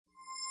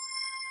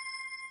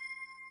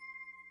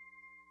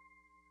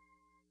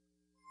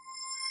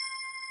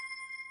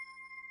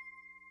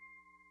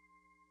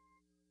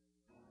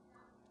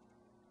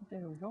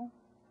There we go.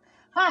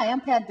 Hi,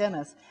 I'm Pat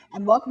Dennis,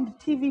 and welcome to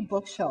TV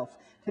Bookshelf.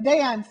 Today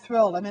I'm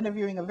thrilled. I'm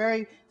interviewing a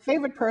very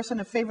favorite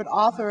person, a favorite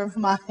author of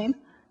mine,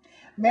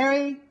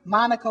 Mary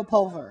Monica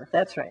Pulver.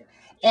 That's right.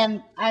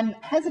 And I'm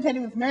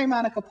hesitating with Mary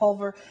Monica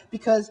Pulver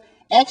because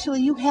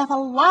actually you have a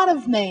lot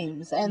of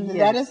names, and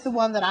that is the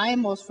one that I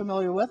am most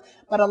familiar with,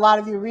 but a lot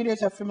of your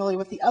readers are familiar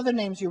with the other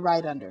names you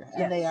write under,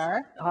 and they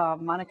are?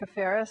 Monica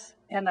Ferris,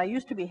 and I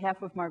used to be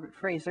half of Margaret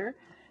Fraser,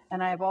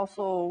 and I have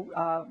also,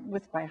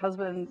 with my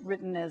husband,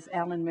 written as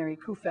Alan Mary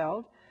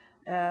Kufeld,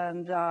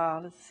 and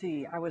let's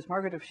see, I was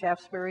Margaret of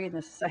Shaftesbury in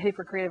the Society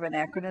for Creative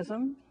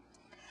Anachronism.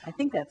 I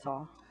think that's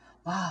all.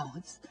 Wow,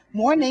 it's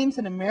more names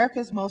than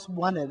America's Most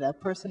Wanted, a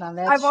person on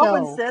that I've show.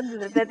 often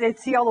said that they'd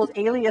see all those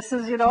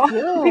aliases, you know.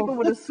 People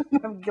would assume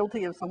I'm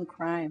guilty of some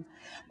crime.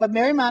 But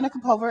Mary Monica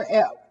Pulver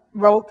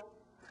wrote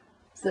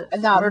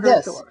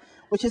this,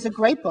 which is a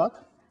great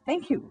book.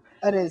 Thank you.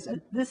 It is.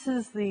 This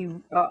is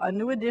a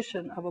new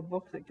edition of a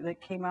book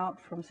that came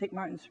out from St.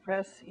 Martin's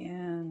Press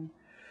in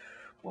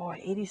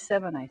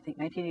 87, I think,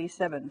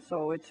 1987.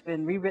 So it's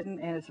been rewritten,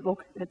 and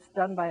it's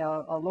done by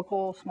a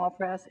local small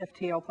press,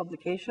 FTL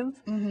Publications.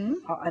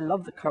 I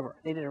love the cover.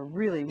 They did a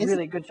really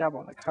good job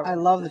on the cover. I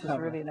love the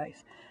cover. It's really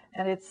nice.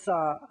 And it's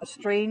a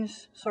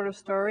strange sort of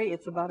story.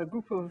 It's about a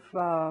group of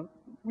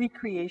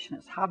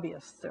recreationists,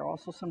 hobbyists, they're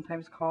also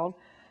sometimes called.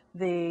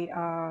 They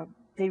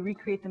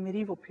recreate the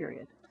medieval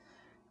period.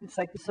 It's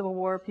like the Civil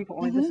War people,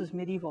 only this is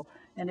medieval.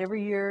 And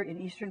every year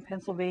in eastern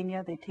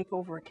Pennsylvania, they take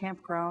over a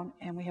campground,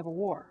 and we have a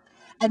war.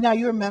 And now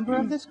you're a member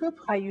of this group?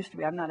 I used to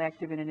be. I'm not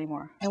active in it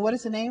anymore. And what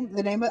is the name?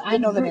 I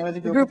know the name of the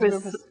group. The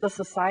group is the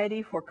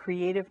Society for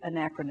Creative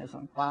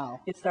Anachronism. Wow.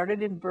 It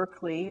started in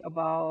Berkeley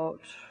about,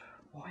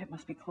 it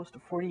must be close to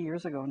 40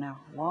 years ago now.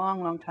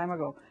 Long time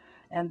ago.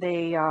 And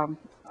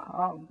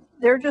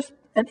they're just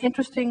an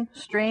interesting,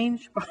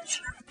 strange bunch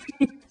of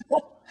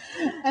people.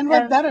 And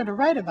what better to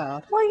write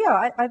about? Well,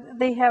 yeah,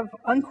 they have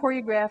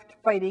unchoreographed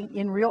fighting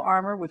in real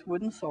armor with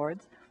wooden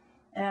swords.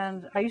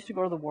 And I used to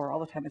go to the war all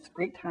the time. It's a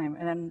great time.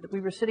 And then we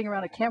were sitting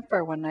around a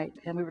campfire one night,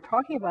 and we were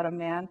talking about a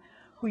man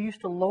who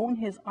used to loan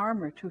his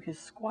armor to his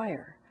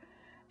squire.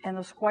 And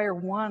the squire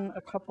won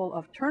a couple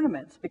of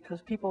tournaments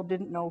because people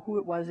didn't know who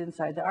it was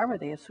inside the armor.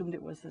 They assumed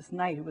it was this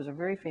knight who was a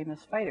very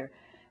famous fighter.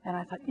 And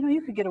I thought,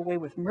 you could get away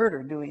with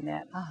murder doing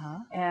that.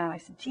 And I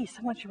said, gee,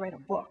 someone should write a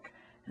book.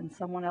 And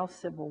someone else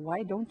said, well,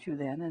 why don't you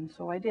then? And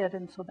so I did,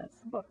 and so that's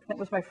the book. That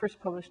was my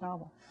first published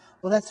novel.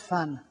 Well, that's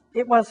fun.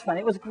 It was fun.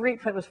 It was great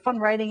fun. It was fun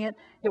writing it.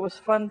 It was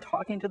fun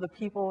talking to the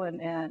people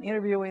and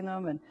interviewing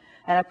them. And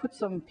I put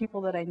some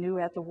people that I knew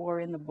at the war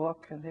in the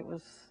book, and it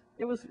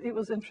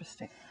was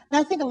interesting.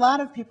 And I think a lot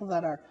of people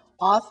that are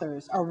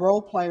authors are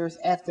role players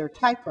at their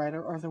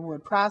typewriter or their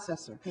word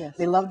processor. Yes.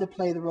 They love to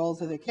play the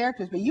roles of their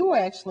characters, but you were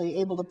actually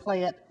able to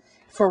play it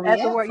for real? At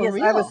the war, yes,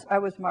 real. I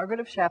was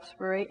Margaret of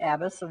Shaftesbury,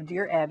 abbess of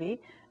Dear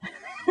Abbey.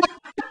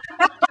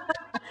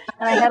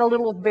 And I had a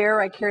little bear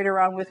I carried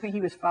around with me.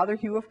 He was Father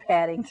Hugh of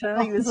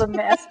Paddington. He was a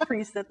mass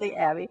priest at the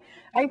Abbey.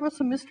 I wrote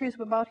some mysteries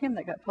about him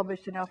that got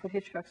published in Alfred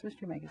Hitchcock's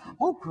Mystery Magazine.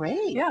 Oh,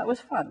 great. Yeah, it was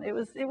fun. It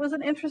was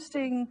an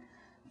interesting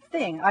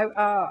thing.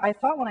 I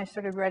thought when I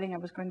started writing I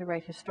was going to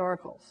write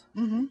historicals.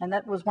 And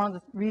that was one of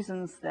the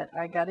reasons that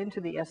I got into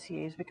the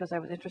SCAs, because I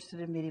was interested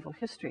in medieval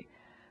history.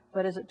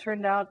 But as it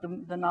turned out,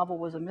 the novel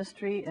was a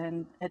mystery,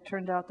 and it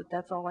turned out that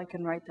that's all I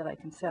can write that I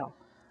can sell.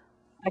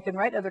 I can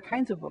write other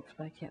kinds of books,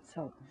 but I can't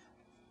sell them.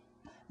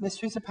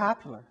 Mysteries are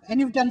popular, and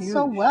you've done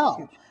so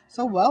well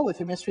with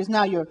your mysteries.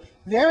 Now, your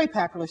very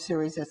popular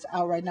series that's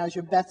out right now is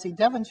your Betsy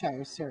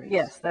Devonshire series.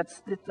 Yes,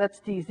 that's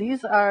these.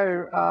 These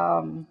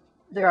are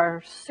there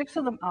are 6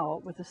 of them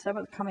out, with the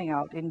 7th coming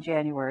out in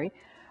January.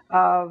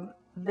 They're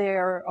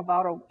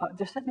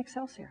they're set in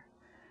Excelsior.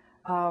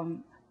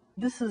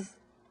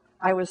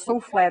 I was so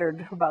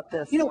flattered about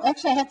this.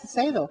 Actually, I have to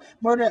say, though,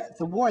 Murder at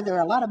the War, there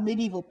are a lot of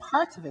medieval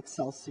parts of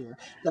Excelsior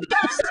that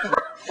I've seen.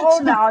 Oh,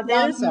 no,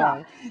 there's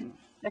not.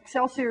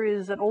 Excelsior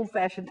is an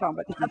old-fashioned town,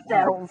 but not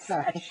that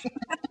old-fashioned.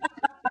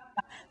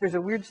 There's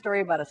a weird story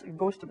about a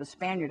ghost of a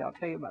Spaniard I'll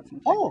tell you about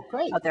sometime. Oh,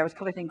 great. Out there. I was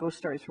collecting ghost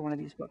stories for one of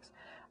these books.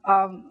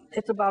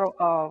 It's about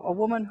a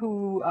woman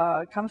who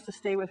comes to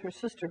stay with her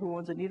sister, who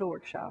owns a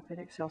needlework shop in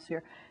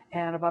Excelsior,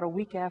 and about a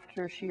week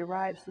after she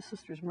arrives, the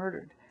sister's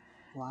murdered.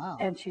 Wow.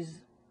 And she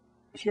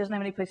doesn't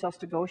have any place else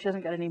to go. She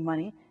hasn't got any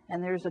money,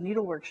 and there's a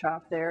needlework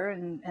shop there,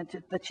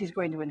 that she's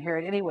going to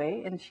inherit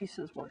anyway. And she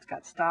says, well, it's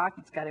got stock,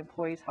 it's got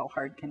employees, how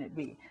hard can it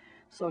be?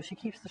 So she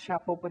keeps the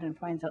shop open and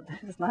finds out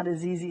that it's not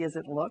as easy as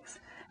it looks,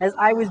 as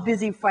I was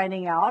busy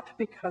finding out,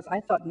 because I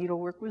thought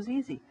needlework was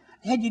easy.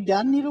 Had you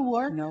done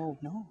needlework? No.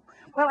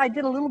 Well, I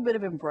did a little bit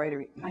of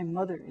embroidery. My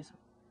mother is a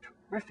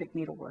terrific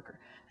needleworker.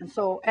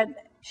 And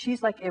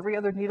she's like every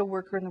other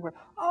needleworker in the world.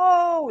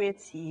 Oh,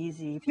 it's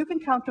easy. If you can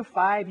count to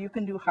 5, you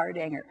can do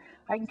hardanger.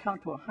 I can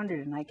count to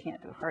 100, and I can't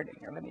do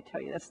hardanger. Let me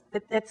tell you,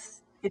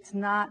 it's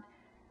not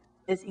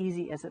as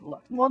easy as it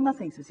looks. Well,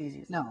 nothing's as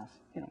easy as it No. looks.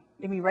 You know,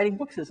 I mean, writing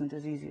books isn't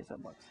as easy as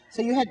it looks.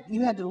 So you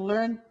had to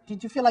learn.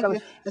 Did you feel like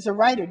as a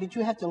writer, did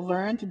you have to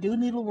learn to do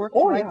needlework to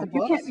Oh write yeah, the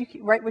books? you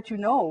can't write what you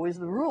know is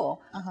the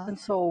rule. And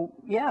so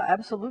yeah,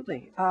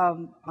 absolutely.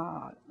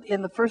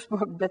 In the first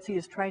book, Betsy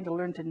is trying to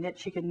learn to knit.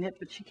 She can knit,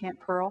 but she can't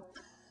purl.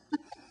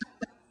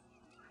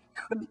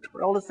 Couldn't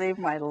purl to save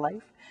my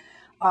life.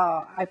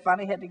 I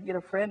finally had to get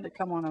a friend to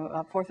come on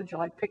a 4th of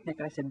July picnic,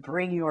 and I said,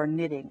 "Bring your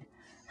knitting."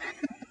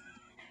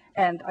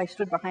 And I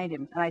stood behind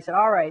him, and I said,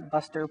 "All right,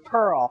 Buster,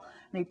 purl."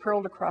 And he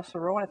purled across the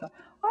row, and I thought,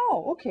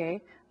 "Oh,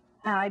 okay."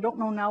 And I don't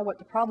know now what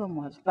the problem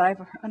was, but I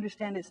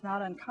understand it's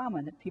not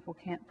uncommon that people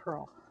can't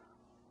purl.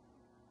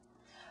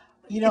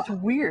 You know, It's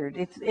weird.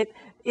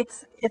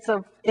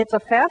 It's a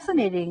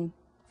fascinating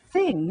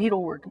thing,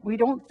 needlework. We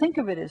don't think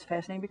of it as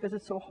fascinating because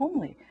it's so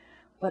homely,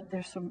 but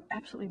there's some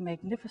absolutely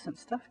magnificent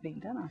stuff being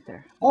done out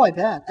there. oh, I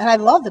bet. And I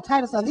love the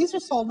titles. Now, these are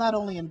sold not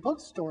only in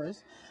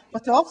bookstores,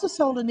 but they're also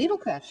sold in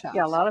needlecraft shops.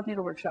 Yeah, a lot of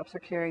needlework shops are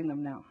carrying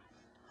them now.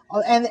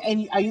 Oh, and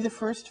are you the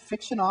first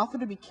fiction author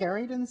to be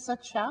carried in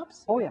such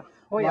shops? Oh yeah.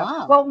 Oh yeah.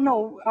 Wow. Well,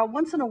 no.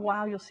 Once in a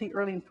while, you'll see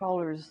Erling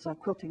Fowler's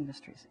quilting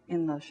mysteries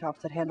in the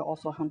shops that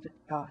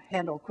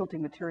handle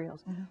quilting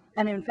materials.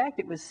 And in fact,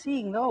 it was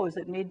seeing those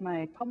that made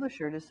my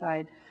publisher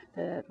decide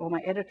that, well, my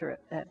editor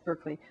at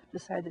Berkeley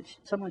decided that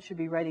someone should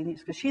be writing these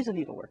because she's a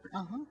needleworker.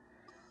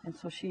 And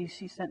so she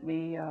sent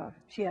me.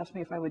 She asked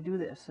me if I would do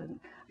this, and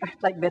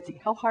like Betsy,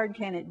 how hard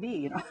can it be?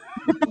 You know.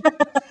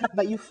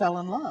 But you fell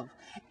in love.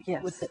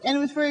 Yes. With it. And it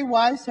was very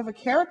wise to have a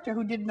character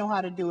who didn't know how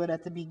to do it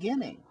at the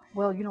beginning.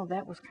 Well, you know,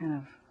 that was kind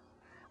of,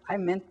 I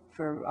meant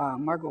for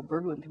Margot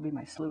Berglund to be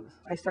my sleuth.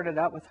 I started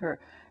out with her,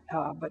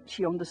 but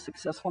she owned a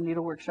successful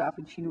needlework shop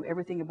and she knew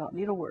everything about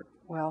needlework.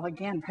 Well,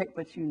 again, write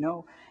what you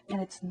know.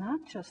 And it's not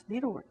just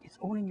needlework, it's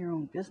owning your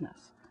own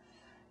business.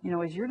 You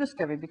know, as you're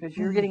discovering, because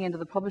you're getting into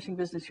the publishing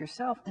business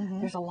yourself,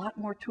 there's a lot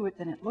more to it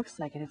than it looks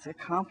like, and it's a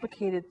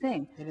complicated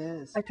thing. It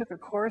is. I took a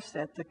course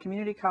at the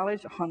community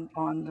college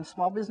on the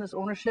small business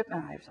ownership,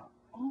 and I thought,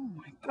 oh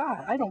my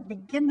God, I don't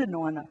begin to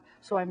know enough.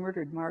 So I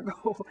murdered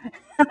Margot,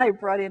 and I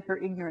brought in her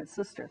ignorant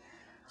sister.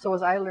 So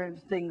as I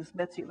learned things,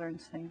 Betsy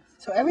learns things.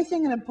 So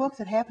everything in a book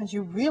that happens,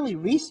 you really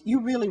research.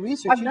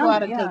 I've You done go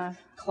out it, and yeah.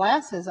 take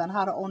classes on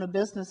how to own a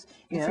business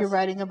if you're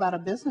writing about a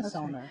business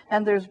owner.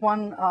 And there's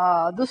one,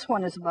 this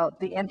one is about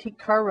the antique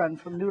car run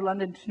from New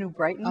London to New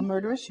Brighton. A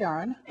murderous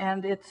yarn.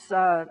 And it's,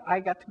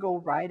 I got to go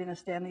ride in a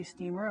Stanley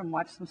steamer and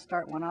watch them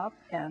start one up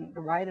and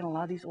ride in a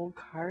lot of these old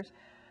cars.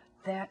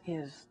 That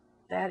is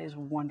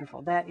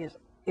wonderful.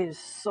 It is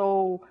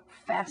so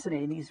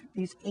fascinating.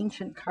 These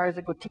ancient cars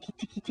that go ticky,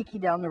 ticky, ticky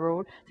down the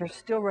road, they're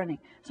still running.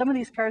 Some of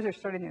these cars are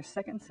starting their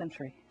 2nd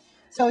century.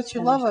 So it's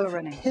your And love they're of still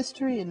running.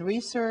 history and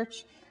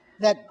research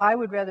that I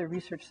would rather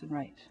research than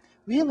write.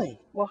 really.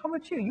 Well, how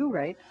about you? You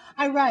write.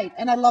 I write,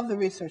 and I love the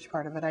research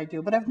part of it. I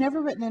do, but I've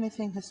never written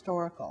anything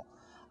historical.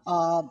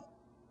 Have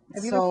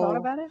you ever thought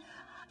about it?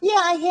 Yeah,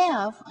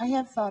 I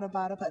have thought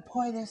about it, but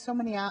boy, there's so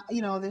many,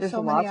 there's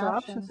so many lots of options.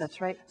 options.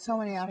 That's right. So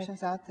many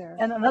options out there.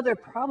 And another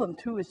problem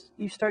too is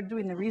you start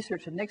doing the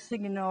research, and next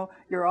thing you know,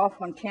 you're off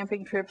on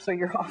camping trips or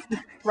you're off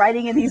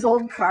riding in these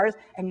old cars,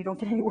 and you don't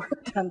get any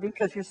work done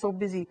because you're so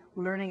busy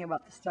learning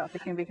about the stuff.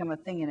 It can become a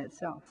thing in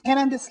itself. And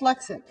I'm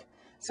dyslexic,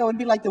 so it'd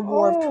be like the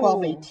War of Oh.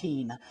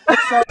 1218.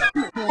 So,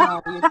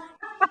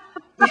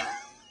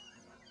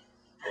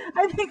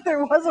 I think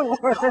there was a war.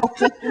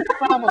 it's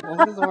probable.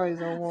 There's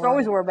always a war. There's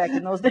always war back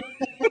in those days.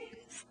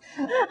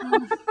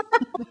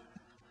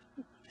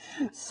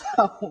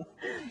 So,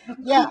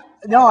 yeah,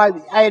 no,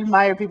 I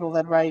admire people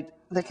that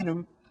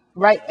can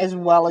write as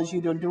well as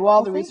you do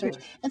all the thank research,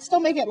 you. and still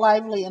make it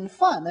lively and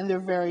fun, and they're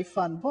very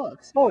fun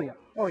books. Oh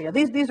yeah.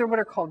 These are what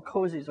are called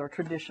cozies or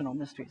traditional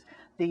mysteries.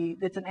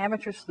 It's an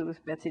amateur sleuth.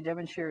 Betsy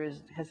Devonshire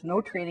has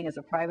no training as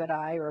a private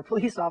eye or a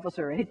police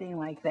officer or anything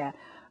like that.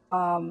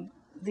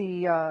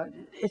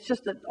 It's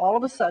just that all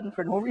of a sudden,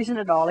 for no reason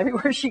at all,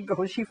 everywhere she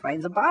goes, she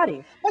finds a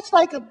body. Much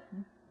like a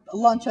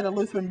lunch at a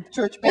Lutheran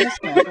church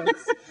basement.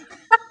 It's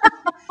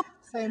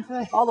same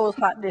thing. All those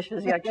hot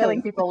dishes,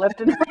 killing people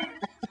left and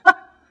right.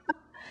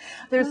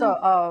 There's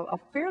a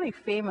fairly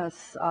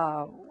famous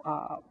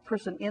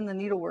person in the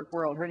needlework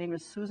world. Her name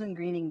is Susan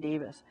Greening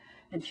Davis,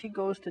 and she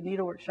goes to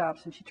needlework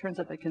shops and she turns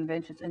up at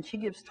conventions and she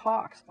gives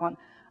talks on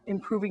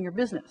improving your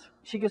business.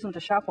 She gives them to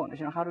shop owners,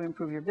 how to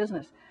improve your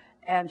business.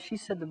 And she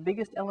said the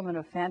biggest element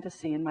of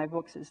fantasy in my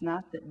books is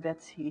not that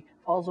Betsy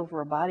falls over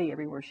a body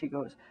everywhere she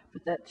goes,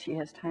 but that she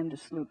has time to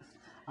sleuth.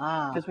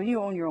 Because when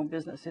you own your own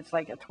business, it's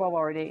like a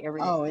 12-hour day every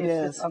day. Oh, it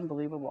is. It's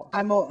unbelievable.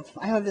 I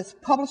have this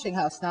publishing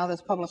house now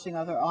that's publishing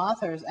other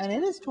authors, and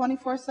it is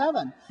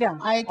 24/7. Yeah,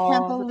 I all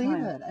can't the believe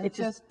time. it. It's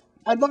just,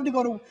 I'd love to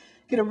go to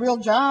get a real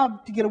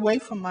job to get away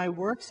from my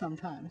work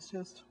sometimes.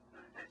 Just.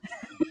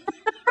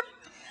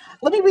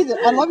 Let me read it.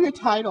 I love your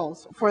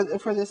titles for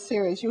this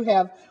series. You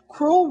have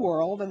Cruel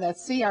World, and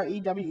that's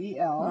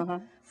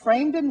Crewel,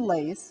 Framed in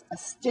Lace, A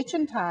Stitch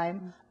in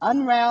Time,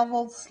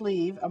 Unraveled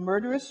Sleeve, A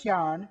Murderous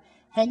Yarn,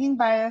 Hanging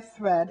by a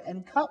Thread,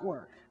 and Cut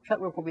Work.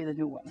 Cutwork will be the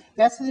new one.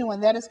 That's the new one.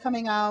 That is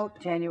coming out.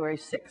 January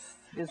 6th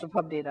is the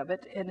pub date of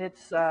it, and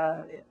it's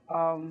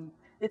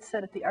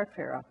set at the art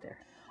fair out there.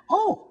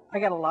 Oh, I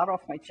got a lot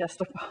off my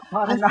chest about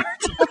modern art.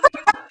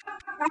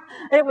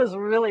 It was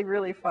really,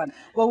 really fun.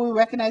 will we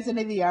recognize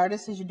any of the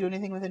artists? Did you do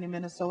anything with any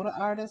Minnesota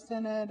artists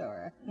in it,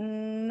 or?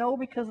 No,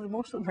 because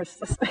most of them are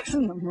suspects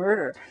in the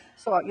murder,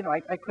 so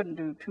I couldn't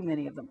do too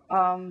many of them.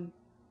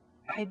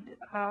 I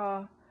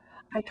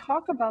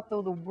talk about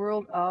though the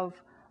world of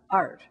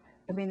art.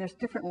 I mean, there's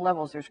different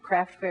levels. There's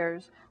craft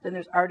fairs, then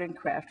there's art and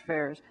craft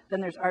fairs,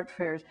 then there's art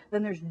fairs,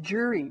 then there's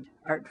juried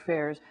art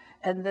fairs,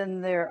 and then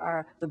there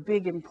are the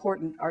big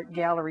important art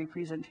gallery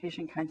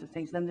presentation kinds of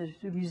things. Then there's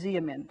the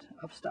museum end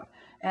of stuff.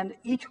 And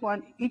each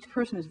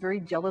person is very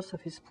jealous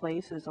of his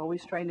place, is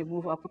always trying to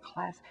move up a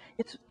class.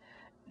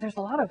 There's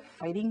a lot of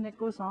fighting that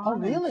goes on. Oh,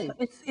 really?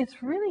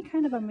 It's really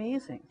kind of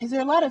amazing. Is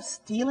there a lot of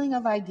stealing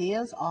of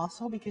ideas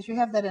also? Because you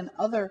have that in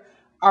other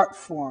art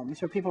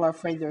forms where people are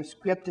afraid their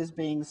script is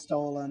being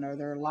stolen or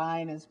their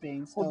line is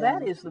being stolen. Well,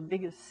 that is the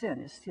biggest sin,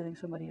 is stealing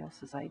somebody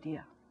else's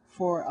idea.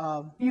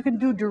 For you can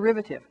do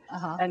derivative,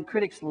 and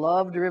critics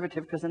love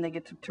derivative because then they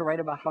get to write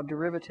about how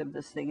derivative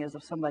this thing is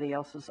of somebody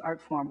else's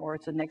art form, or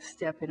it's a next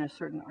step in a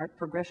certain art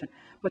progression.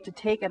 But to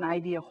take an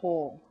idea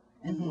whole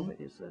and move it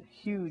is a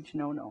huge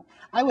no-no.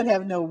 I would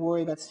have no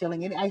worry about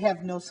stealing it. I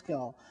have no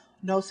skill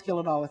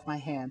at all with my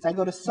hands. I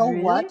go to Sew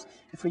Really? What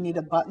if we need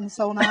a button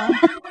sewn on.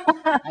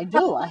 I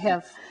do.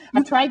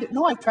 I've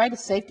tried to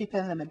safety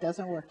pin them. It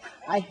doesn't work.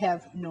 I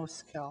have no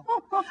skill.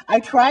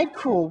 I tried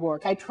crewel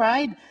work. I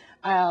tried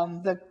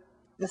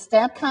the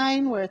stamp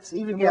kind where it's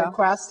even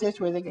cross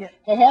stitch where they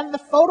have the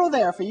photo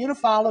there for you to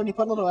follow and you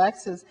put little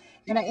X's,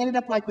 and I ended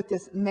up like with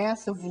this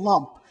massive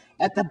lump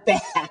at the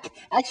back.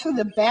 Actually,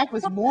 the back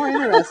was more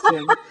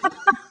interesting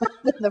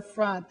than the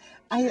front.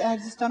 I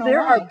just don't know There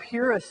why. are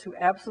purists who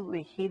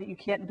absolutely hate it. You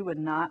can't do a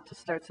knot to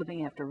start something.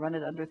 You have to run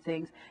it under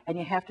things, and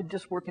you have to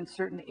just work in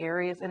certain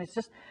areas. And it's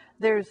just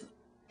there's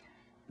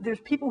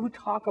people who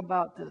talk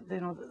about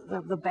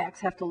the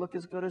backs have to look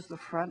as good as the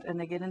front, and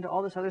they get into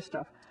all this other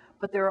stuff.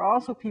 But there are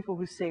also people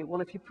who say,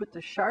 well, if you put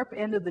the sharp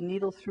end of the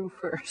needle through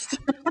first,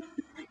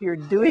 you're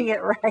doing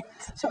it right.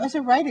 So as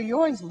a writer, you're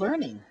always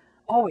learning.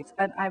 Always,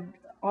 and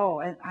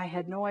I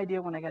had no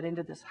idea when I got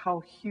into this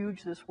how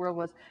huge this world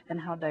was and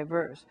how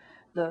diverse.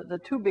 The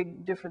two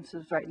big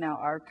differences right now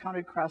are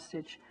counted cross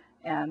stitch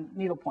and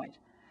needlepoint.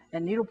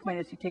 And needlepoint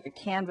is you take a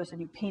canvas and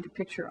you paint a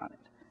picture on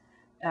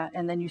it,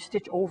 and then you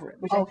stitch over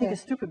it, which I think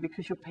is stupid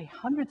because you'll pay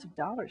hundreds of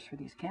dollars for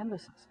these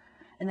canvases,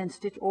 and then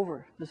stitch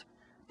over this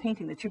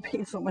painting that you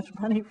paid so much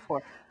money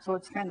for. So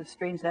it's kind of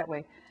strange that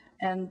way.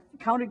 And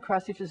counted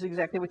cross stitch is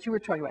exactly what you were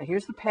talking about.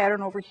 Here's the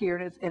pattern over here,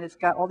 and it's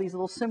got all these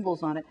little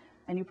symbols on it,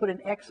 and you put an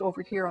X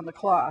over here on the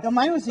cloth. No,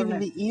 mine was even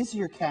the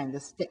easier kind.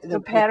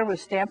 The pattern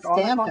was stamped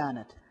on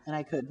it, and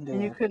I couldn't do it.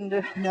 And you couldn't do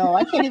it? No,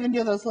 I can't even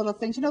do those little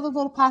things. You know those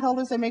little pot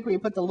holders they make where you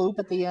put the loop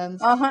at the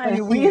ends? And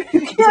you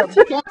can't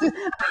do.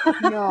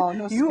 No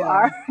You skill.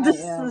 are.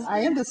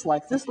 I am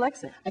dyslexic.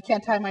 Dyslexic. I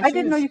can't tie my shoes. I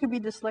didn't know you could be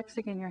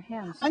dyslexic in your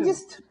hands, too. I'm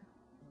just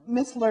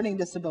mislearning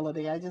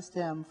disability. I just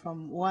am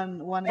from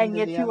one end And to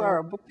yet the you other. are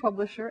a book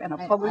publisher and a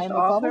published I'm a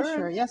author.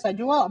 publisher. Yes, I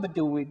do well. But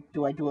do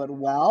I do it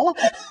well?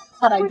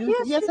 But I do.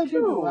 Yes, I you do.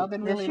 do. Well, I've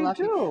been Yes, really you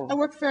lucky. do. I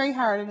work very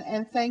hard,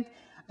 and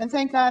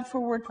thank God for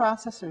word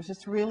processors.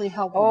 It's really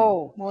helping.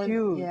 Oh, More,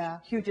 huge. Yeah.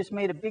 Huge. It's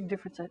made a big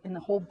difference in the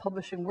whole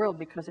publishing world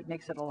because it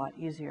makes it a lot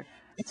easier.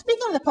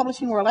 Speaking of the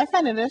publishing world, I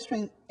find it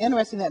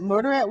interesting that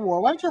Murder at War.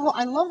 Why don't you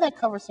I love that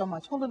cover so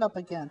much. Hold it up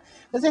again,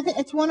 because I think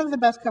it's one of the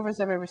best covers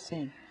I've ever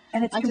seen.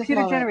 And it's I just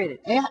computer love it. generated.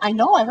 Yeah, I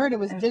know. I heard it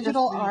was It's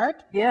digital just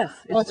art. Yes,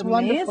 It's amazing.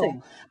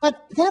 wonderful.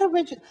 But that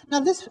original.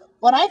 Now,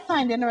 what I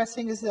find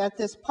interesting is that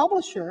this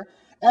publisher,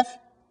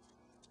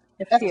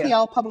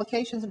 FTL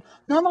Publications,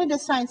 normally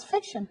does science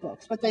fiction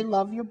books, but they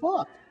love your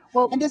book.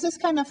 Well, and does this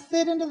kind of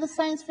fit into the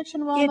science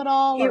fiction realm at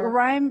all?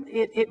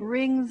 It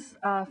rings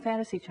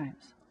fantasy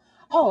chimes.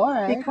 Oh, all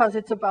right. Because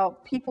it's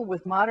about people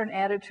with modern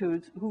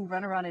attitudes who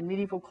run around in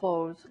medieval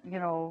clothes,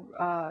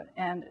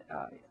 and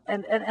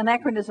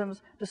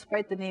anachronisms,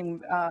 despite the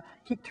name,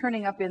 keep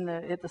turning up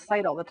at the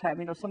site all the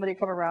time. Somebody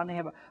come around, they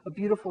have a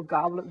beautiful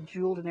goblet,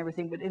 jeweled and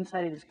everything, but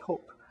inside it is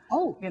Coke.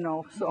 Oh.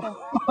 So.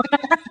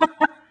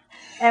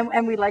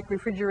 And we like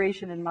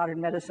refrigeration in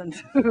modern medicine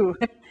too,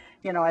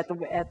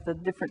 at the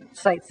different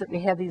sites that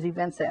we have these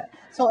events at.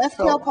 So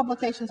FTL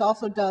Publications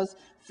also does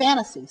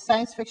fantasy,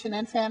 science fiction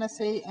and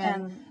fantasy,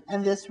 and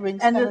this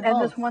rings and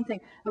both. this one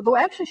thing. Though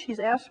actually, she's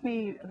asked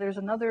me. There's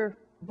another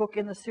book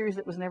in the series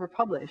that was never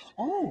published.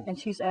 Oh. And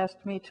she's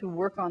asked me to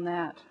work on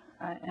that,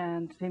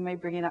 and they may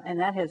bring it up. And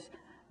that has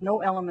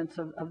no elements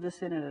of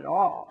this in it at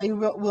all. Are you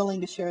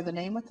willing to share the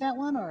name with that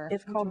one, or?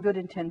 It's called Good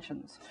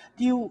Intentions.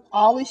 Do you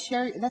always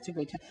share? That's a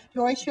great time. Do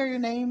you always share your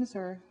names,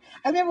 or?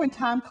 I remember when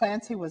Tom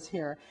Clancy was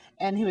here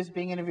and he was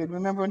being interviewed.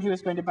 Remember when he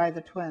was going to buy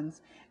the twins,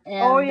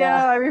 Oh And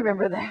yeah, I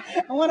remember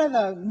that. one of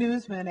the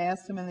newsmen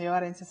asked him in the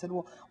audience, he said,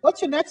 well,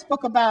 what's your next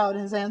book about?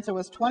 And his answer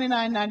was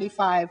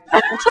 $29.95,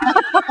 which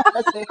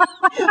was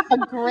a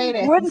great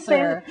Wouldn't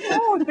say answer. that.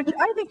 No, but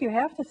I think you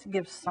have to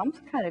give some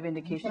kind of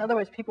indication.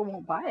 Otherwise, people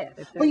won't buy it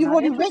if they're Well, you've not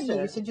already interested. written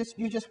it. You said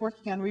you're just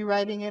working on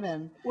rewriting it,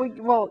 and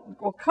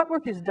Well, cut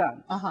work is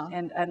done, Uh-huh.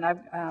 and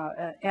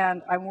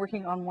I'm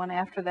working on one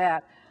after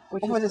that,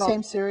 which for is the called,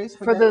 same series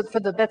for this?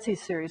 the Betsy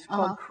series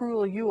Uh-huh. called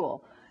Cruel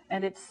Yule,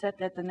 and it's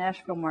set at the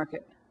Nashville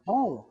market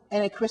Oh,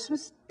 and at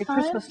Christmas at time?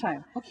 Christmas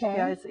time. Okay.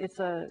 Yeah, it's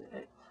a.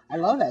 I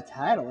love that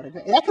title.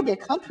 That could be a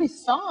country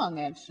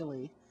song,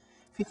 actually,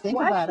 if you think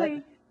Well, about actually,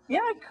 it. yeah,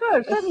 I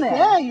could, couldn't it?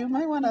 Yeah, you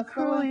might want to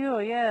throw Cruel it.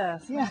 Yule,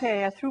 yes. Yeah.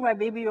 Okay, I threw my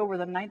baby over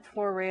the 9th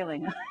floor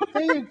railing.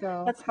 There you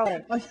go. That's how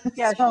it. Oh,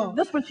 Yeah, so-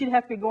 this one she'd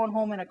have to be going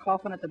home in a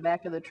coffin at the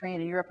back of the train,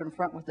 and you're up in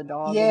front with the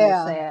dog, and Yeah,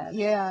 you're sad.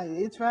 yeah,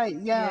 it's right.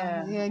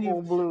 Yeah, Yeah, and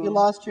old blue. you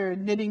lost your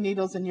knitting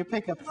needles and your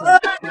pickup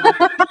truck.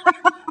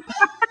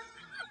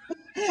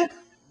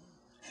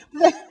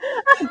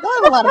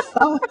 They'll have a lot of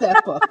fun with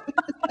that book.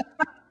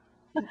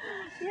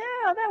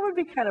 Yeah, that would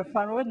be kind of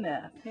fun, wouldn't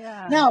it?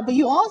 Yeah. Now, but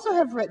you also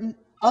have written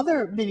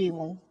other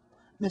medieval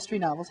mystery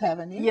novels,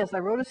 haven't you? Yes, I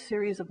wrote a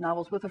series of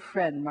novels with a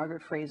friend,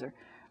 Margaret Fraser,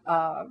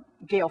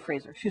 Gail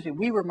Fraser. Excuse me.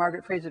 We were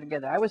Margaret Fraser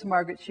together. I was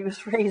Margaret. She was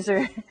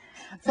Fraser.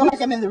 I feel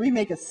like I'm in the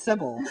remake of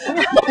Sybil.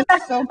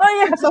 So,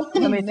 Oh yeah. so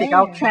many Let me think.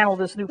 I'll names. channel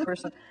this new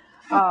person.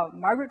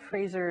 Margaret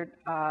Fraser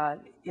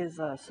is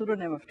a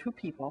pseudonym of two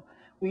people.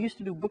 We used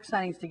to do book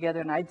signings together,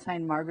 and I'd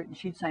sign Margaret, and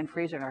she'd sign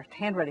Fraser, and our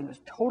handwriting was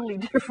totally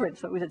different.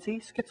 So we said, "See,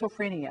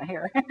 schizophrenia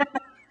here."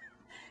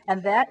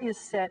 And that is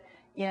set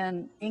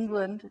in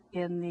England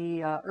in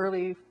the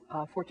early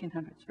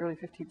 1400s, early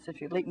 15th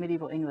century, late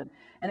medieval England,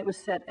 and it was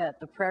set at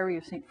the Priory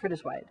of St.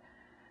 Fritiswide.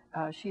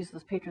 She's the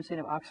patron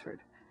saint of Oxford,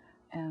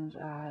 and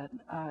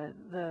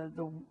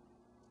the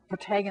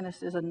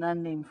protagonist is a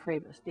nun named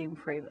Dame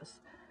Fravis,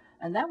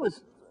 and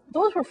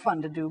those were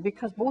fun to do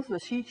because both of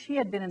us, she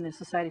had been in the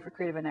Society for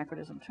Creative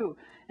Anachronism too,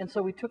 and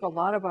so we took a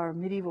lot of our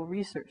medieval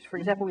research. For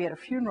example, we had a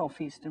funeral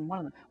feast in one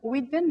of them. Well,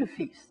 we'd been to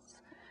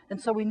feasts, and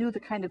so we knew the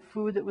kind of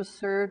food that was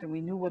served, and we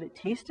knew what it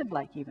tasted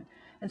like even.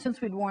 And since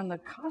we'd worn the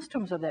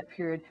costumes of that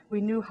period, we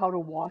knew how to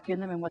walk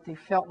in them and what they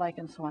felt like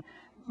and so on.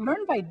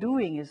 Learn by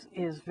doing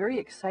is very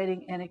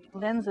exciting, and it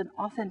lends an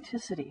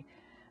authenticity.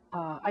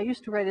 I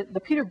used to write it,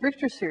 the Peter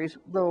Brichter series,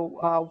 the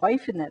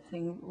wife in that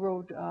thing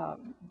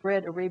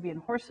bred Arabian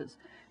horses.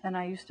 And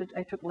I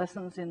took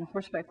lessons in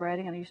horseback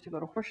riding, and I used to go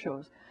to horse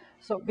shows.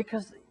 So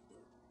because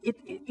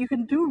you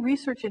can do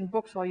research in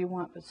books all you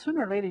want, but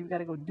sooner or later you've got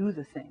to go do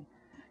the thing.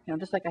 You know,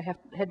 just like I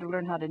had to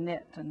learn how to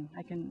knit, and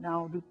I can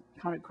now do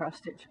counted cross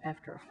stitch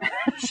after a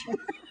fashion.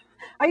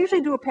 I usually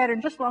do a pattern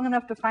just long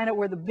enough to find out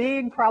where the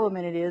big problem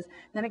in it is.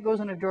 Then it goes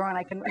in a drawer, and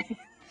I can write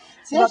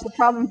about the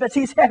problem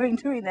Betsy's having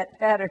doing that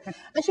pattern.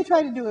 I should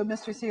try to do a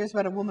mystery series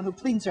about a woman who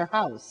cleans her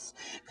house,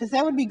 because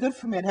that would be good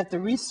for me. I'd have to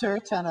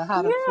research on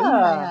how to clean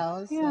my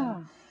house.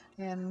 Yeah.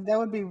 And that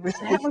would be really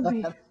That would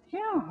fun. be,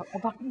 yeah,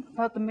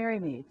 about the Mary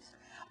Maids.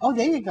 Oh,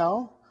 there you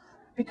go.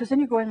 Because then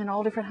you're going in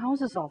all different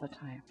houses all the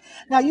time.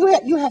 Now you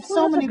have so that's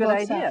a many good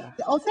books. idea.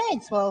 Oh,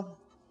 thanks. Well,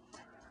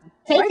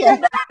 take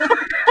it.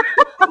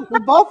 We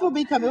both will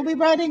be coming. We'll be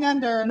writing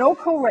under No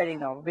co-writing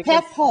though,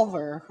 because Pat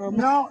Pulver.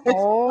 no,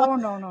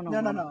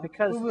 No.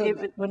 Because We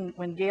will.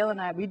 when Gail and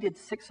I, we did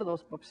 6 of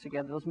those books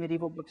together, those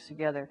medieval books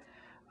together,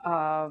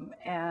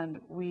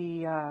 and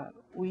we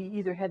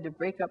either had to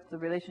break up the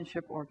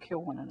relationship or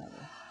kill one another.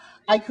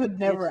 I could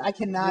never. It's I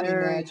cannot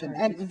very imagine.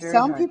 hard. And It's very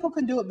some hard. people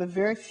can do it, but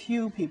very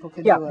few people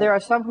can Yeah, do it. there are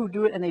some who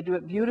do it, and they do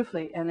it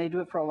beautifully, and they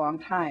do it for a long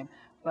time.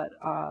 But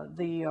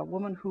the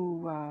woman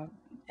who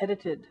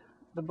edited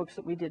the books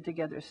that we did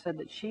together said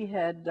that she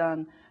had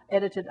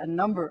edited a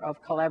number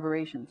of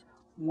collaborations,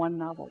 one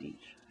novel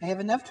each. I have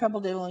enough trouble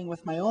dealing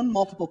with my own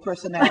multiple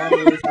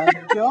personalities. I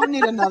don't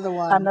need another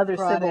one. Another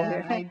brought Sybil in.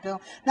 here. I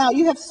don't. Now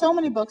you have so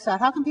many books out.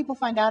 How can people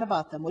find out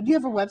about them? Well, do you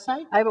have a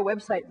website? I have a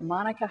website,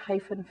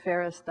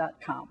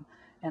 monica-ferris.com,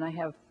 and I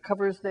have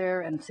covers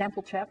there and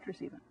sample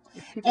chapters even,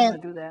 if people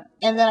want to do that.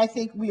 And then I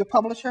think your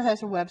publisher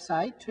has a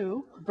website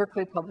too.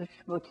 Berkeley Publishing.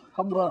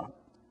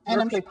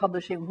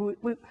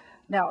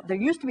 Now, there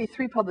used to be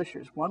 3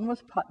 publishers. One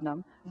was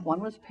Putnam, one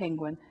was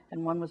Penguin,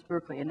 and one was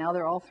Berkeley. And now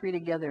they're all 3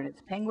 together, and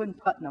it's Penguin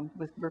Putnam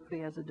with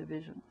Berkeley as a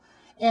division.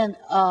 And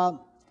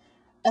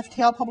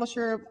FTL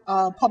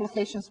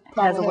Publications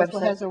probably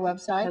has a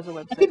website. Has a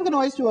website. And people can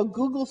always do a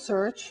Google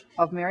search.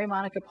 Of Mary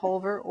Monica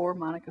Pulver or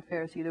Monica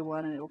Ferris, either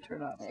one, and it'll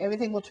turn up.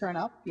 Everything will turn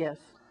up. Yes,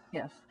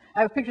 yes.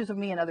 I have pictures of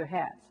me in other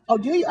hats. Oh,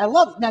 do you? I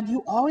love it. Now, do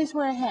you always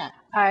wear a hat?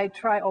 I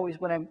try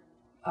always when I'm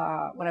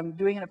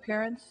doing an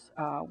appearance,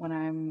 when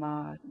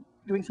I'm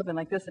doing something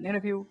like this, an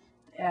interview,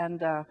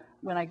 and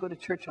when I go to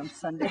church on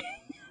Sunday.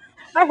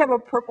 I have a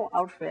purple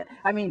outfit.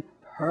 I mean,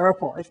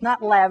 purple. It's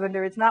not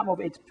lavender. It's not mauve.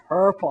 It's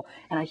purple.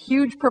 And a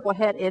huge purple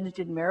hat edged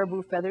in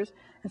marabou feathers.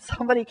 And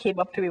somebody came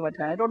up to me one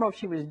time. I don't know if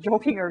she was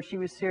joking or if she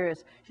was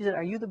serious. She said,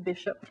 "Are you the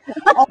bishop?"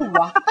 Oh,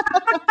 wow.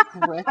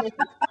 Great.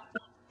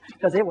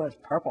 Because it was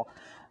purple.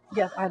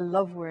 Yes, I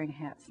love wearing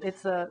hats.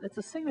 It's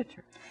a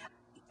signature.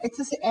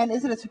 And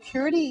is it a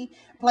security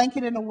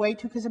blanket in a way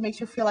too? Because it makes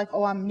you feel like,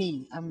 oh, I'm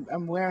me.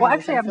 I'm wearing Well, this.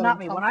 actually, I'm feeling not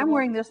me. When I'm comfortable.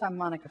 wearing this, I'm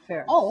Monica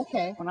Ferris. Oh,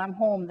 okay. When I'm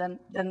home,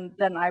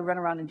 then I run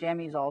around in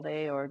jammies all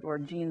day or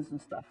jeans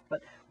and stuff.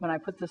 But when I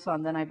put this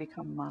on, then I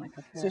become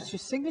Monica So it's Ferris. your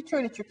signature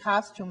and it's your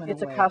costume in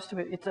It's a a way. costume.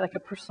 It's like a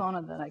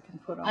persona that I can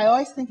put on. I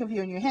always think of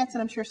you in your hats,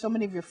 and I'm sure so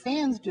many of your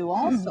fans do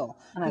also.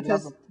 And I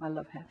love them. I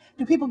love hats.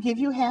 Do people give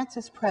you hats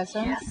as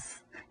presents?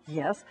 Yes,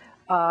 yes.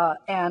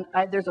 And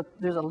there's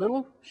a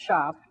little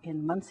shop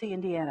in Muncie,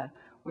 Indiana,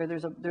 where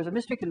there's a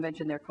mystery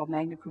convention there called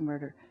Magna Cum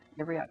Murder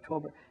every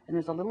October, and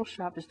there's a little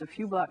shop just a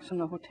few blocks from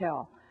the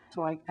hotel.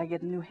 So I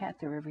get a new hat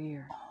there every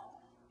year,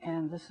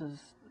 and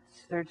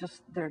they're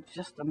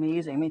just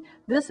amazing. I mean,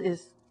 this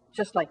is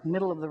just like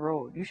middle of the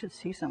road. You should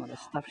see some of the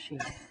stuff she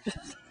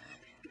has.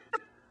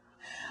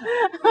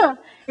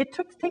 It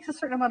takes a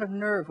certain amount of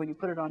nerve when you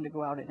put it on to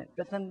go out in it,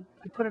 but then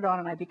I put it on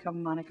and I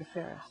become Monica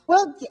Ferris.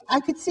 Well,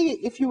 I could see it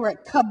if you were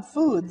at Cub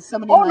Foods.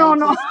 Somebody Oh, no,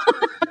 might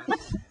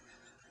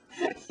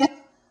no.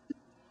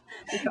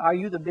 Are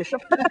you the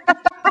bishop?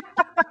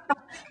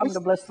 Come to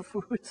bless the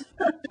foods.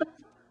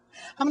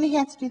 How many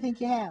hats do you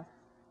think you have?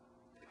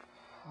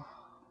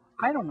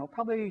 I don't know,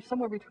 probably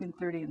somewhere between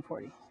 30 and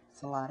 40.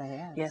 It's a lot of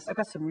hats. Yes, I've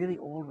got some really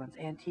old ones,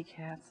 antique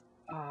hats.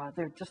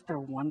 They're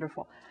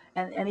wonderful.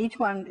 And each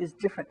one is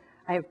different.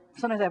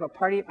 Sometimes I have a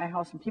party at my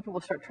house and people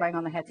will start trying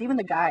on the hats. Even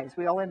the guys,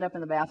 we all end up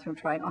in the bathroom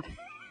trying on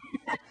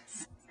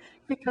hats.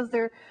 Because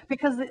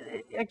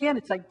again,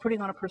 it's like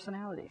putting on a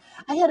personality.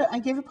 I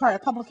gave a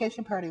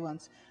publication party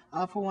once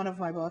for one of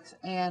my books,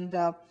 and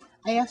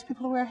I asked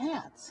people to wear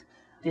hats.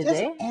 Did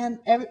they? And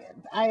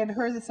I had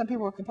heard that some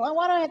people were complaining,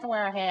 why do I have to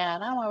wear a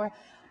hat? I don't want to wear.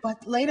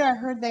 But later I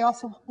heard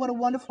what a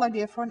wonderful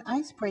idea for an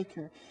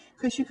icebreaker,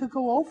 because you could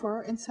go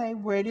over and say,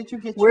 where did you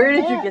get your hat? Where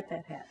did you get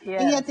that hat?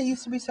 Yeah. And yet they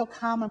used to be so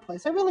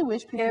commonplace. I really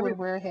wish people would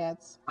wear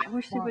hats. I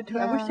wish they would too.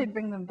 Yeah. I wish they'd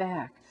bring them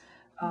back.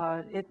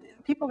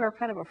 People are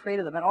kind of afraid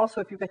of them. And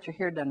also, if you've got your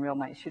hair done real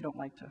nice, you don't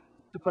like to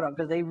put on,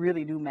 because they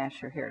really do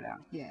mash your hair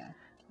down. Yeah.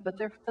 But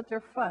they're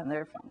fun.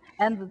 They're fun.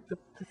 And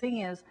the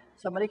thing is,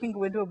 somebody can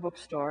go into a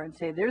bookstore and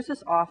say, there's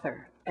this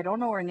author. I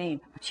don't know her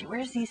name, but she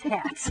wears these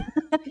hats.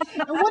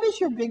 And what is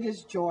your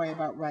biggest joy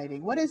about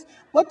writing? Where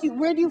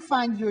do you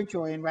find your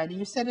joy in writing?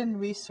 You said in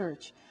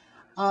research.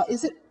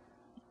 Is it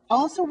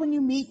also when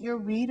you meet your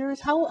readers?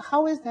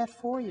 How is that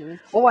for you?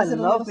 Oh, I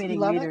love meeting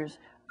readers.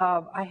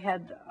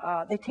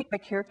 They take my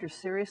characters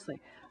seriously.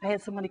 I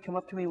had somebody come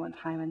up to me one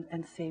time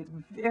and say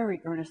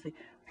very earnestly,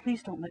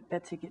 please don't let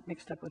Betsy get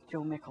mixed up with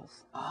Joe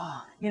Mickles.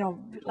 You know,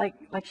 like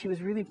she was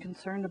really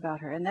concerned about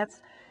her. And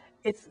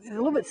it's a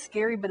little bit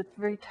scary, but it's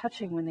very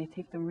touching when they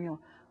take them real.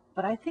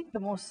 But I think the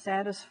most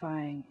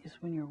satisfying is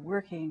when you're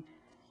working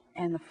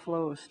and the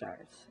flow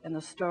starts and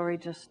the story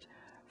just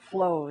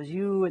flows.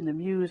 You and the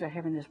muse are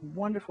having this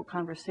wonderful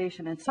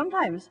conversation, and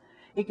sometimes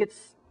it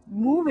gets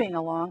moving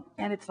along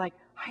and it's like,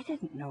 I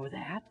didn't know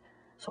that.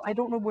 So I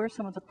don't know where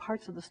some of the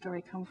parts of the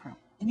story come from.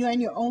 And you're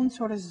in your own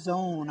sort of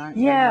zone, aren't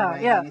you?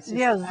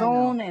 Yeah,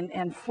 zone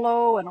and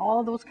flow and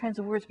all those kinds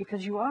of words,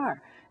 because you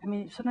are. I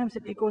mean, sometimes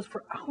it goes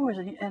for hours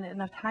and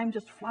the time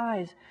just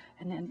flies,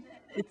 and then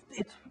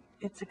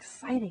it's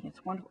exciting.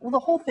 It's wonderful. Well, the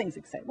whole thing's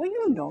exciting. Well,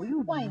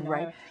 you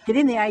write.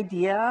 Getting the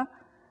idea,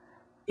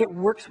 it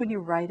works when you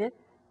write it.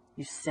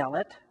 You sell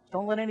it.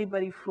 Don't let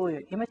anybody fool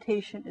you.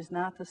 Imitation is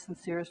not the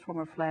sincerest form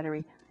of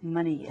flattery.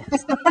 Money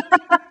is.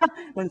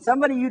 When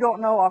somebody you don't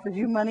know offers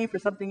you money for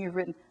something you've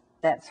written,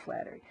 that's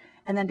flattery.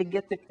 And then to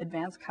get the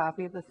advanced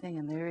copy of the thing,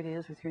 and there it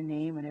is with your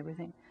name and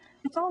everything,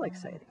 it's all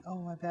exciting.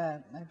 Oh, I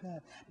bet.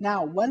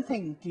 Now, one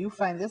thing, do you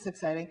find this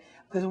exciting?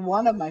 Because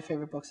one of my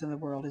favorite books in the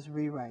world is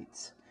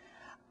Rewrites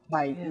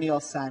by Neil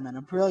Simon,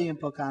 a brilliant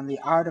book on the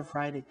art of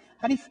writing.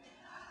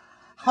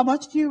 How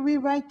much do you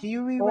rewrite? Do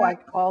you rewrite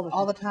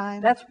all the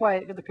time? That's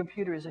why the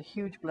computer is a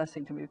huge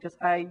blessing to me, because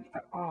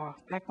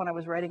back when I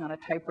was writing on a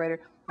typewriter,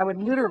 I would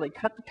literally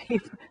cut the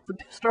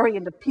story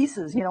into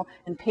pieces,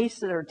 and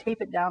paste it or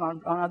tape it down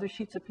on other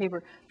sheets of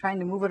paper, trying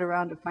to move it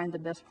around to find the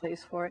best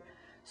place for it.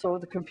 So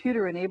the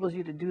computer enables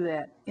you to do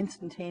that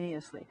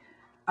instantaneously.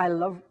 I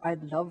love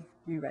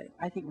rewriting.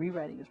 I think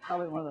rewriting is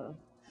probably one of the,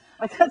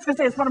 I was going to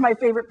say it's one of my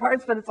favorite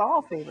parts, but it's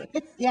all favorite.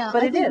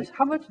 But it is.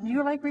 How much do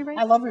you like rewriting?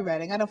 I love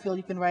rewriting. I don't feel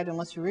you can write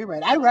unless you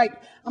rewrite.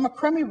 I'm a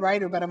crummy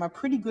writer, but I'm a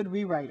pretty good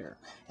rewriter.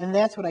 And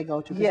that's what I go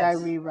to, because I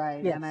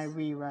rewrite and I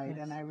rewrite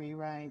and I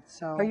rewrite.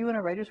 So, are you in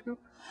a writer's group?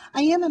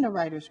 I am in a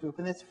writer's group,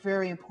 and that's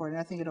very important.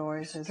 I think it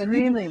always is.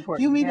 Extremely important.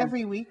 Do you meet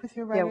every week with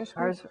your writers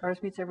group?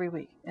 Ours meets every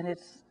week, and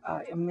it's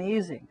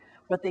amazing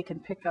what they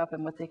can pick up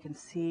and what they can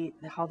see,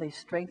 how they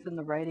strengthen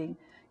the writing.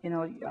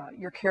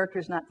 Your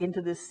character's not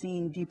into this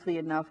scene deeply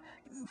enough.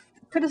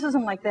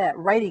 Criticism like that,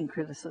 writing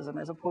criticism,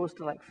 as opposed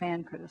to like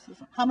fan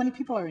criticism. How many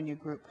people are in your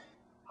group?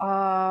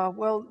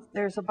 Well,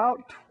 there's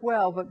about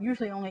 12, but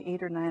usually only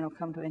 8 or 9 will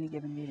come to any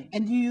given meeting.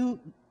 And do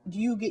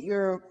you get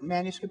your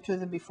manuscript to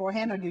them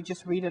beforehand, or do you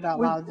just read it out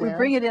loud there? We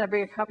bring it in. I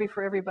bring a copy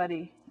for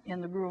everybody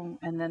in the room,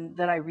 and then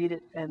I read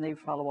it, and they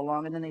follow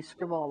along, and then they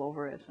scribble all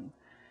over it and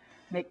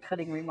make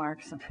cutting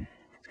remarks.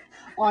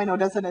 Oh, I know,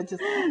 doesn't it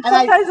just? And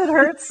Sometimes it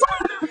hurts.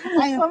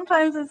 I,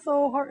 Sometimes it's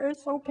so hard.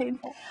 It's so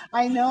painful.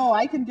 I know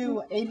I can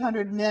do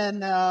 800 men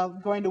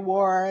going to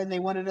war and they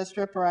wanted a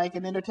stripper. I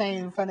can entertain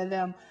in front of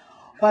them.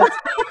 But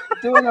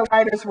doing a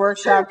writer's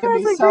workshop can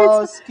be That's a so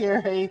great.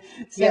 scary.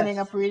 Standing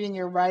Yes. up reading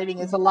your writing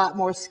is a lot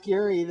more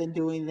scary than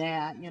doing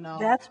that, you know.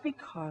 That's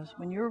because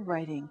when you're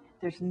writing,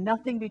 there's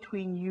nothing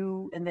between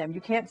you and them.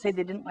 You can't say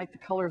they didn't like the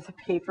color of the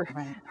paper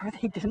Right. or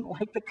they didn't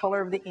like the color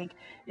of the ink.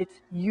 It's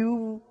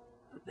you.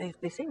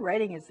 They say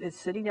writing is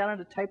sitting down at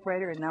a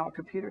typewriter and now a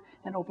computer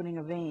and opening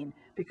a vein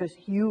because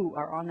you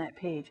are on that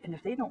page. And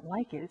if they don't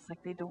like it, it's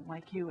like they don't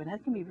like you. And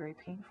that can be very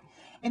painful.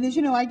 And as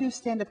you know, I do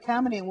stand-up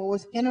comedy, and what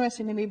was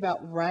interesting to me about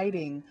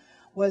writing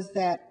was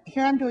that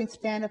here I'm doing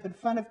stand-up in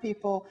front of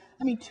people,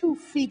 I mean, 2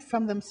 feet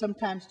from them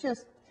sometimes,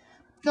 just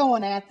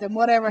going at them,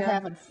 whatever, Yeah.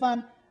 having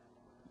fun.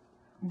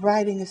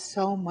 Writing is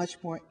so much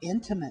more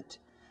intimate.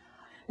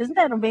 Isn't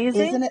that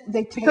amazing? Isn't it?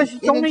 They take Because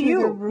it's it only into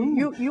their you, room.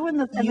 you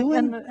and You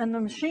and- the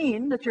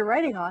machine that you're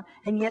writing on,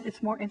 and yet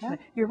it's more intimate.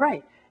 You're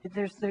right.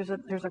 There's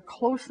a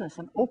closeness,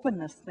 an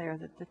openness there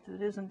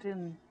that isn't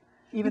in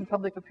even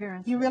public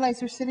appearance. You realize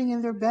they're sitting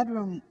in their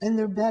bedroom, in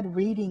their bed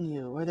reading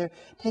you, or they're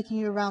taking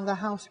you around the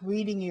house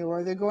reading you,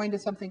 or they're going to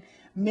something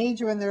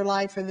major in their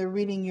life and they're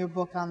reading your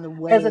book on the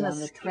way, As an on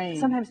the train.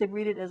 sometimes they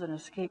read it as an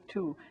escape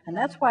too, and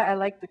that's why I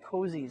like the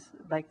cozies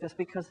like this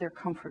because they're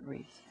comfort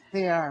reads.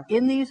 They are.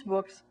 In these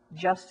books,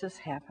 justice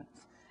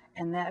happens,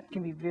 and that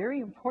can be very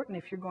important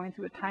if you're going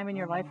through a time in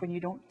your life when you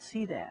don't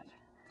see that.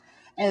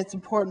 And it's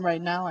important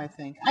right now, I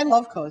think. I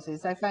love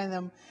cozies. I find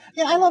them,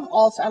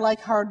 I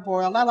like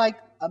hard-boiled. I like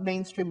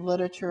mainstream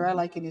literature. I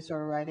like any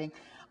sort of writing.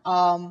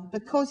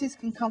 But cozies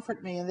can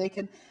comfort me, and they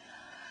can,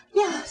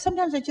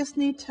 sometimes I just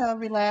need to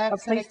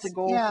relax. A place to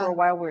go for a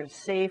while where it's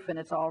safe and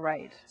it's all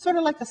right. Sort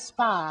of like a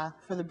spa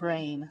for the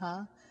brain,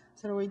 huh?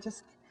 So we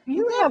just...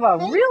 You have a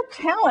real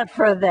talent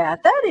for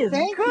that. That is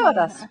Thank good.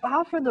 you. A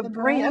spa for the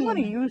brain. I'm going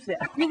to use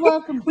that. You're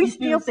welcome. We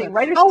steal things.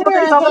 Writers I'll steal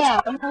wear things a all the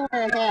hat. time. I'll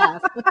wear a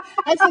hat.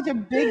 I have such a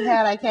big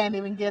hat I can't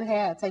even get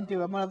hats. I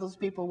do. I'm one of those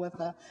people with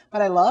a,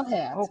 but I love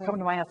hats. Oh, come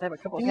to my house. I have a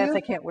couple of Do hats you?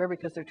 I can't wear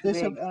because they're too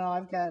big.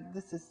 I've got,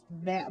 this is,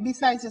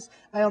 besides just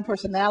my own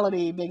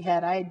personality, big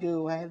hat, I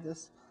have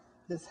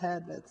this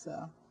head that's,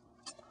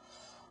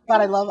 but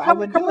I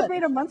would Come do with it. me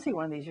to Muncie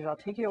one of these years. I'll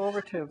take you over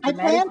to I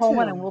Maddie plan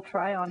Coleman to. and we'll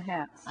try on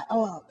hats.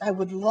 I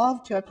would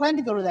love to. I plan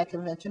to go to that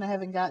convention. I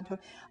haven't gotten to it.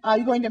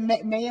 You're going to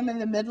Mayhem in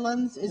the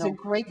Midlands is a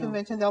great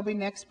convention. They'll be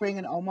next spring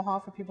in Omaha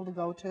for people to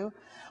go to.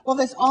 Well,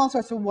 there's all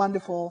sorts of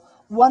wonderful,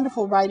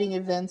 wonderful writing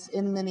events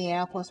in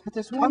Minneapolis, but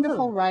there's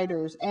wonderful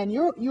writers, and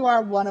you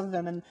are one of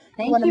them, and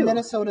Thank one you. of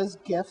Minnesota's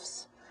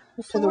gifts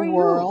So to the are you.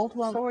 world.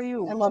 Well, So are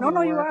you. I love No,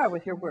 your you work. are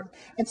with your work.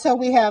 And so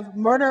we have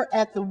Murder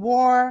at the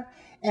War,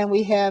 and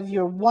we have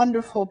your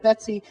wonderful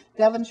Betsy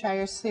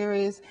Devonshire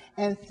series.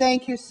 And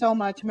thank you so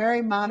much,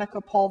 Mary Monica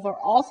Pulver,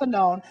 also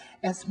known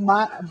as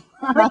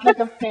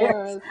Monica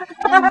Ferris,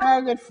 and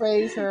Margaret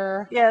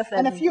Fraser. Yes,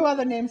 and a few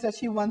other names that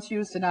she once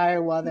used in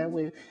Iowa that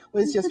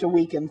was just a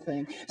weekend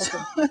thing. So,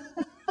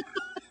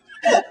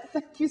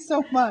 thank you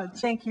so much.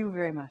 Thank you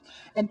very much.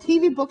 And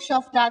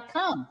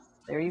tvbookshelf.com.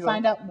 There you go.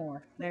 Find out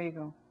more. There you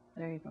go.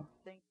 There you go.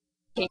 Thank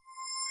you.